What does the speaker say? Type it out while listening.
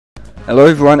Hello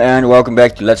everyone and welcome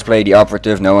back to Let's Play the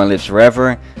Operative No One Lives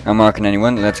Forever. I'm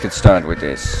Mark91. Let's get started with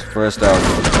this. First out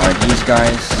are these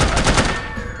guys.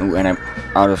 Ooh, and I'm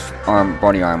out of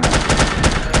body armor.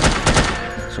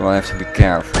 So I'll have to be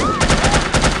careful.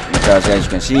 Because as you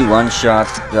can see, one shot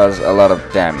does a lot of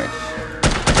damage.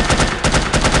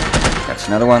 That's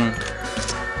another one.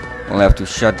 We'll have to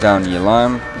shut down the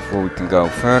alarm before we can go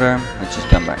further. Let's just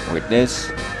come back with this.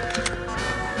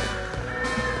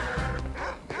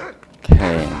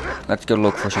 Okay, let's go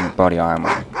look for some body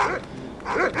armor.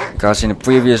 Because in the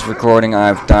previous recording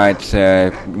I've died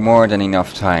more than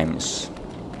enough times.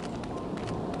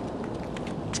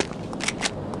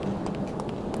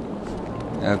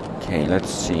 Okay, let's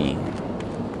see.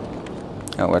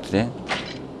 Oh, what's this?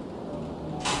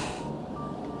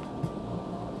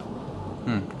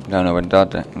 Don't know what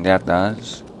that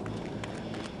does.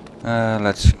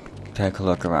 Let's take a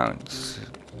look around.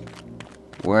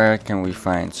 Where can we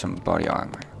find some body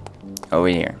armor? Over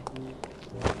here.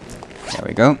 There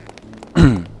we go.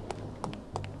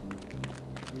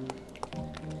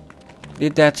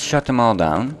 Did that shut them all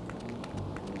down?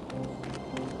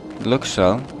 Looks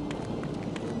so.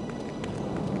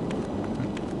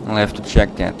 I'll have to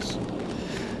check that.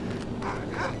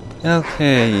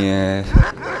 Okay,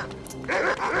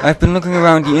 I've been looking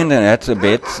around the internet a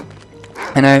bit,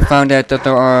 and I found out that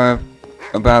there are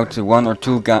about one or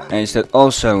two guys that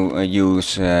also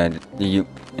use the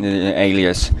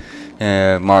alias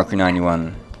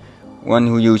Mark91. One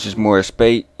who uses more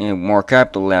more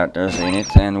capital letters in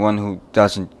it, and one who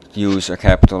doesn't use a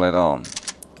capital at all.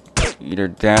 Either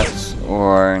that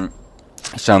or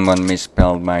someone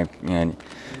misspelled my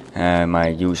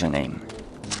my username.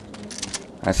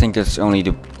 I think that's only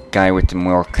the guy with the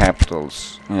more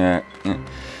capitals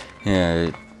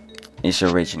is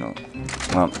original.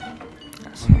 Well,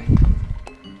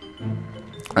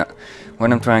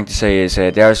 what I'm trying to say is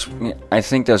I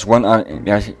think there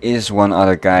is one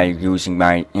other guy using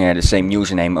my the same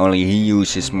username, only he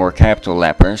uses more capital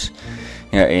letters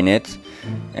in it,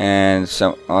 and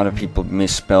some other people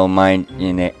misspell mine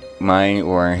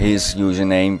or his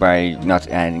username by not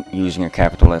using a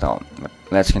capital at all. But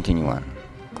let's continue on.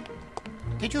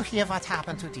 Did you hear what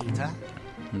happened to Dieter?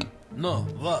 No,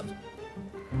 what?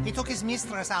 He took his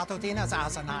mistress out to dinner the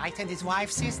other night and his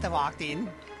wife's sister walked in.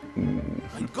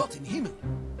 Mein Gott in Himmel.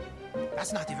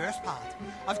 That's not the worst part.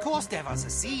 Of course there was a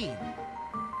scene.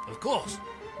 Of course.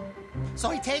 So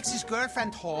he takes his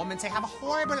girlfriend home and they have a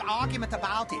horrible argument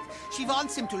about it. She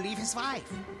wants him to leave his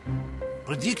wife.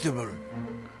 Predictable.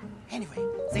 Anyway,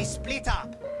 they split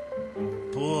up.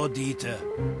 Poor Dieter.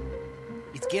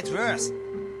 It gets worse.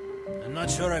 I'm not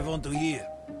sure I want to hear.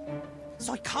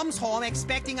 So he comes home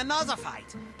expecting another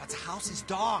fight. But the house is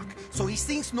dark, so he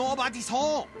thinks nobody's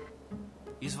home.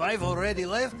 His wife already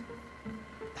left?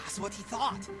 That's what he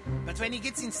thought. But when he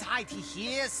gets inside, he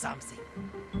hears something.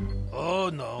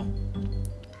 Oh no.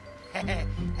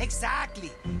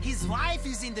 Exactly. His wife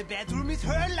is in the bedroom with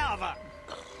her lover.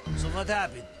 So what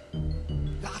happened?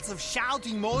 Lots of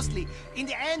shouting mostly. In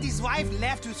the end, his wife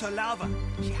left with her lover.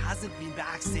 She hasn't been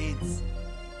back since.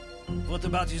 What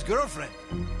about his girlfriend?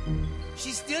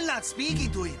 She's still not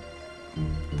speaking to him.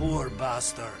 Poor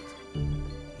bastard.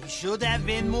 He should have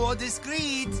been more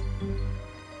discreet.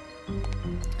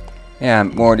 Yeah,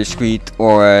 more discreet,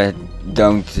 or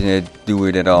don't do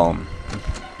it at all.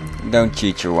 Don't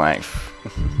cheat your wife.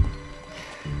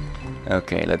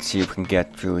 Okay, let's see if we can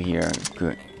get through here.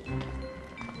 Good.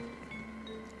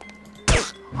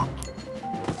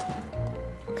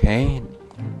 Okay,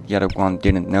 the other one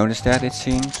didn't notice that, it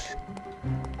seems.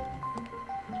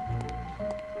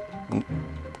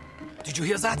 Did you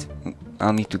hear that?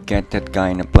 I'll need to get that guy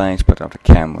in a blind spot of the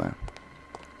camera.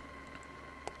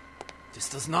 This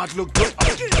does not look good.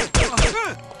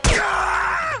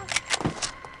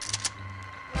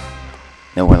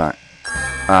 No, will I?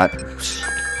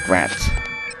 Rat.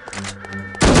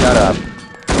 Shut up.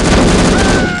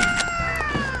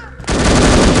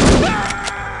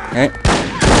 Okay.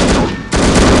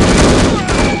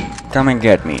 Come and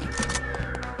get me.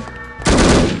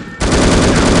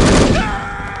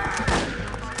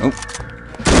 Oh.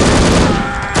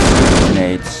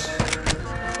 Grenades.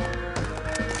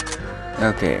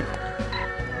 Okay.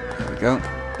 There we go.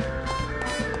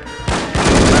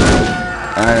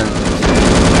 And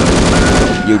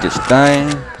you just die.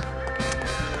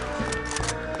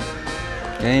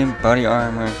 Okay, body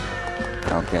armor.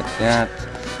 I'll get that.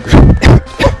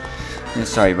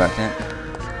 Sorry about that.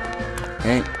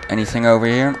 Okay, anything over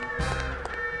here?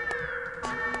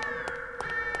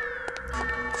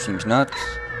 Seems not.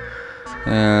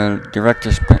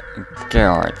 Director's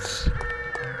cards.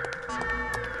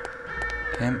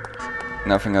 Okay,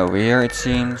 Nothing over here, it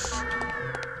seems.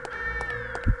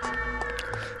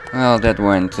 Well, that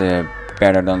went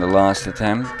better than the last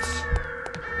attempt.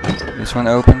 This one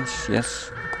opens,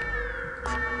 yes.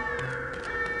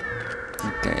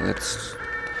 Okay, let's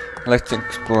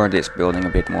explore this building a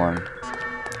bit more.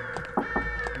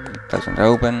 It doesn't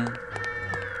open.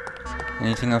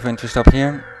 Anything of interest up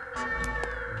here?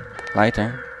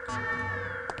 Lighter.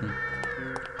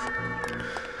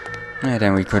 Yeah,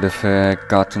 then we could have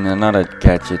gotten another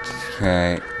gadget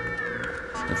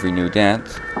if we knew that.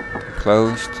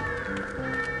 Closed.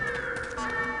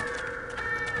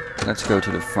 Let's go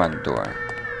to the front door.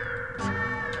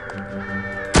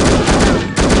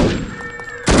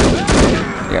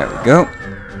 There we go.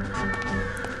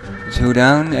 Two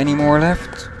down. Any more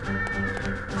left?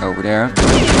 Over there.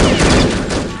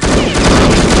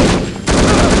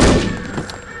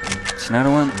 It's another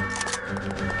one.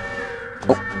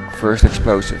 Oh, first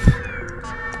explosive.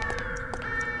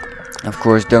 Of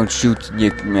course, don't shoot the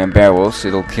barrels,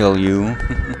 it'll kill you.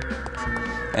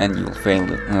 And you'll fail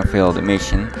the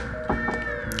mission.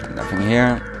 Nothing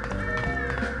here.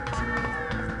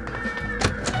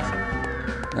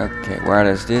 Okay, where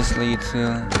does this lead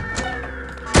to?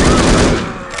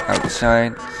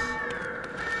 Outside.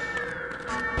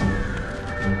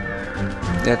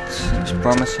 That is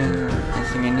promising.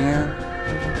 Anything in here?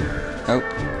 Oh.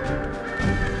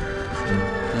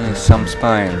 There's some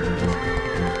spine.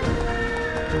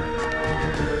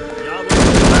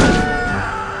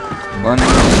 One, two.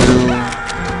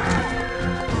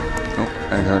 Oh,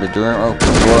 I heard a door. Oh,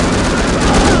 door.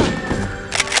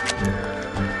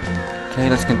 Okay,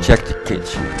 let's go check the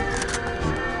kitchen.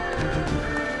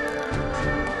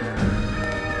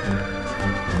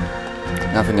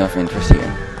 Nothing of interest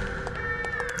here.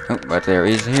 Oh, but there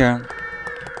is here.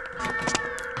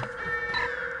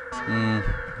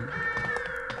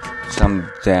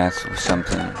 Some death or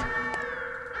something.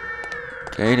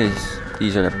 Okay,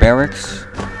 these are the barracks.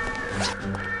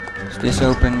 Is this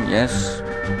open? Yes.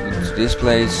 It's this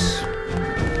place,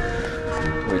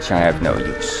 which I have no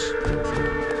use.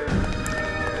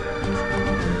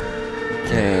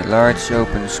 Okay, large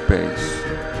open space.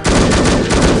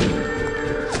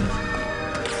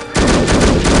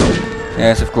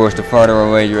 Yes, of course, the farther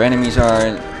away your enemies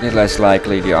are, the less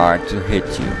likely they are to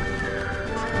hit you.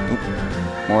 Oop,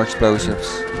 more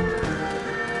explosives.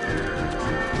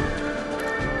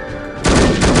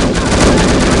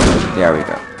 There we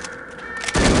go.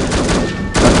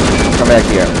 Come back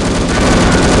here.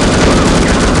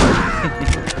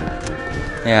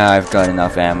 Yeah, I've got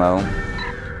enough ammo.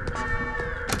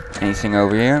 Anything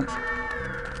over here?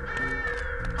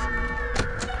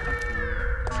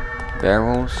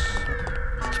 Barrels.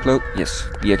 Explode.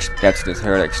 Yes, that's the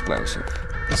third explosive.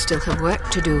 We still have work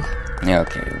to do. Yeah,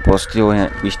 okay.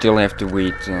 We still have to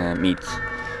meet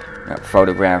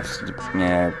photographs,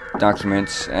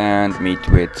 documents, and meet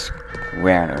with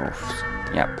Werner.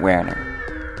 Yeah, Werner.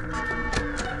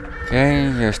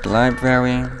 Okay, here's the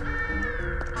library.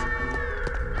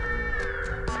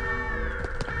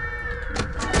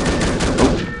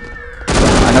 Oh.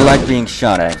 I don't like being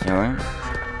shot at, you know?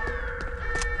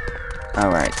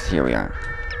 Alright, here we are.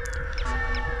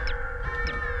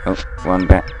 Oh, one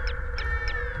back.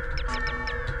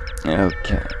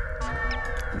 Okay.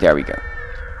 There we go.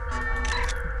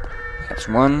 That's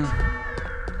one.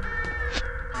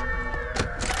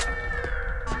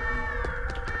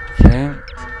 Okay.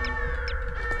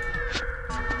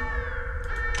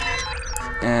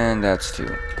 And that's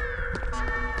two.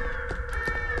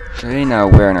 Okay, now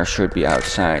Werner should be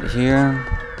outside here.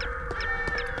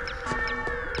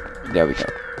 There we go.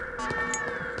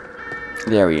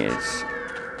 There he is.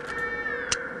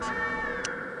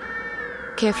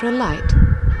 Care for a light?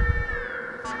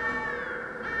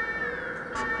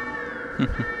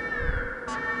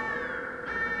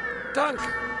 Dunk,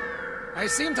 I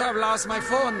seem to have lost my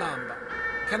phone number.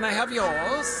 Can I have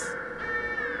yours?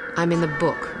 I'm in the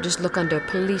book. Just look under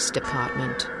police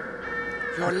department.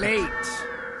 You're late.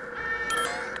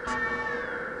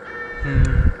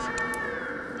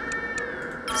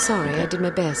 Sorry, I did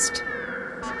my best.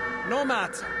 No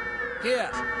matter. Here,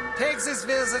 take this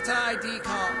visitor ID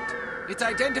card. It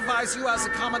identifies you as the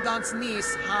Commandant's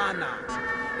niece, Hannah.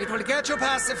 It will get you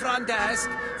past the front desk,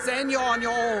 then you're on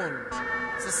your own.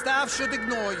 The staff should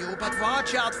ignore you, but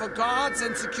watch out for guards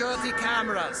and security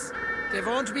cameras. They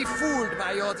won't be fooled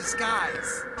by your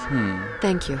disguise.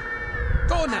 Thank you.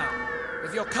 Go now.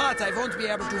 If you're caught, I won't be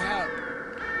able to help.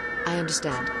 I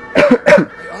understand. I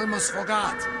almost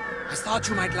forgot. I thought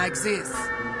you might like this.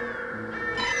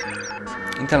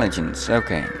 Intelligence,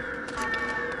 okay.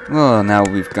 Well, now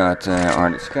we've got our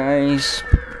disguise.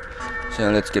 So So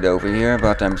let's get over here,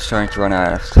 but I'm starting to run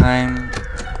out of time.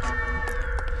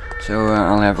 So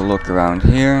I'll have a look around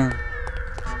here,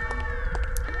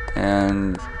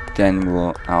 and then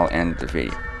I'll end the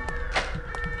video.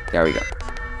 There we go.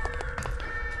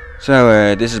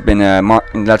 So this has been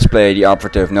Let's Play the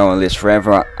Operative No One Lives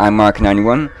Forever. I'm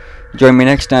Mark91. Join me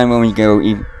next time when we go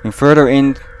even further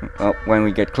in, when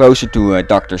we get closer to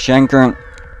Dr. Schenker.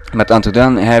 But until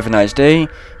then, have a nice day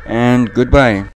and goodbye.